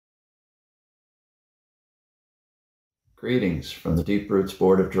Greetings from the Deep Roots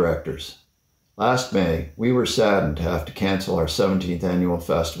Board of Directors. Last May, we were saddened to have to cancel our 17th annual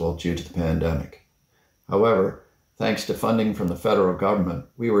festival due to the pandemic. However, thanks to funding from the federal government,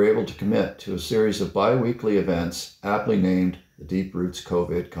 we were able to commit to a series of bi-weekly events aptly named the Deep Roots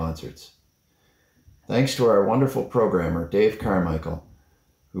COVID Concerts. Thanks to our wonderful programmer, Dave Carmichael,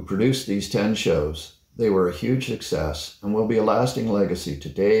 who produced these 10 shows, they were a huge success and will be a lasting legacy to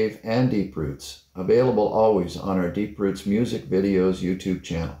Dave and Deep Roots, available always on our Deep Roots Music Videos YouTube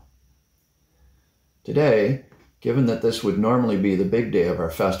channel. Today, given that this would normally be the big day of our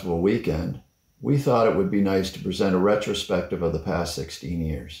festival weekend, we thought it would be nice to present a retrospective of the past 16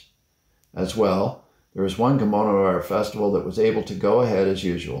 years. As well, there is one component of our festival that was able to go ahead as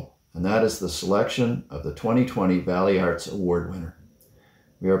usual, and that is the selection of the 2020 Valley Arts Award winner.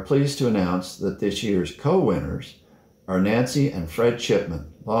 We are pleased to announce that this year's co-winners are Nancy and Fred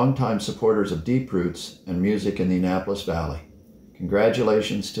Chipman, longtime supporters of Deep Roots and music in the Annapolis Valley.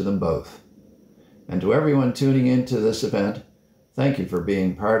 Congratulations to them both. And to everyone tuning into this event, thank you for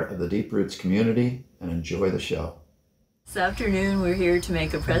being part of the Deep Roots community and enjoy the show. This afternoon we're here to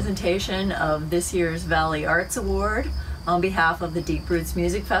make a presentation of this year's Valley Arts Award on behalf of the Deep Roots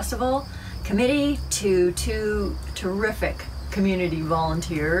Music Festival Committee to two terrific community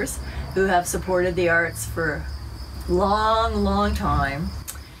volunteers who have supported the arts for a long time.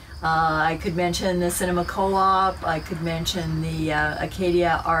 I could mention the Cinema Co-op, I could mention the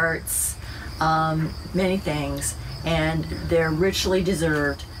Acadia Arts, many things, and they're richly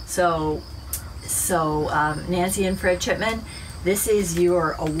deserved. So Nancy and Fred Chipman, this is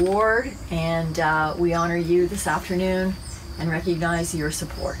your award, and we honor you this afternoon and recognize your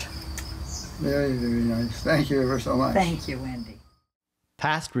support. Very, very nice. Thank you ever so much. Thank you, Wendy.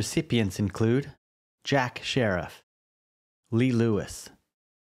 Past recipients include Jack Sheriff, Lee Lewis,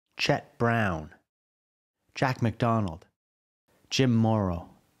 Chet Brown, Jack MacDonald, Jim Morrow,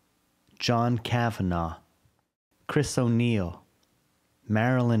 John Kavanagh, Chris O'Neill,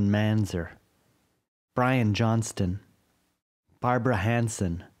 Marilyn Manzer, Brian Johnston, Barbara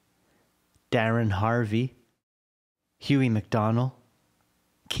Hansen, Darrin Harvey, Hughie McDonell,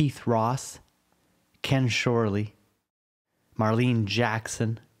 Keith Ross, Ken Shorley, Marlene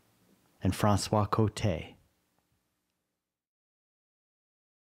Jackson, and François Côté.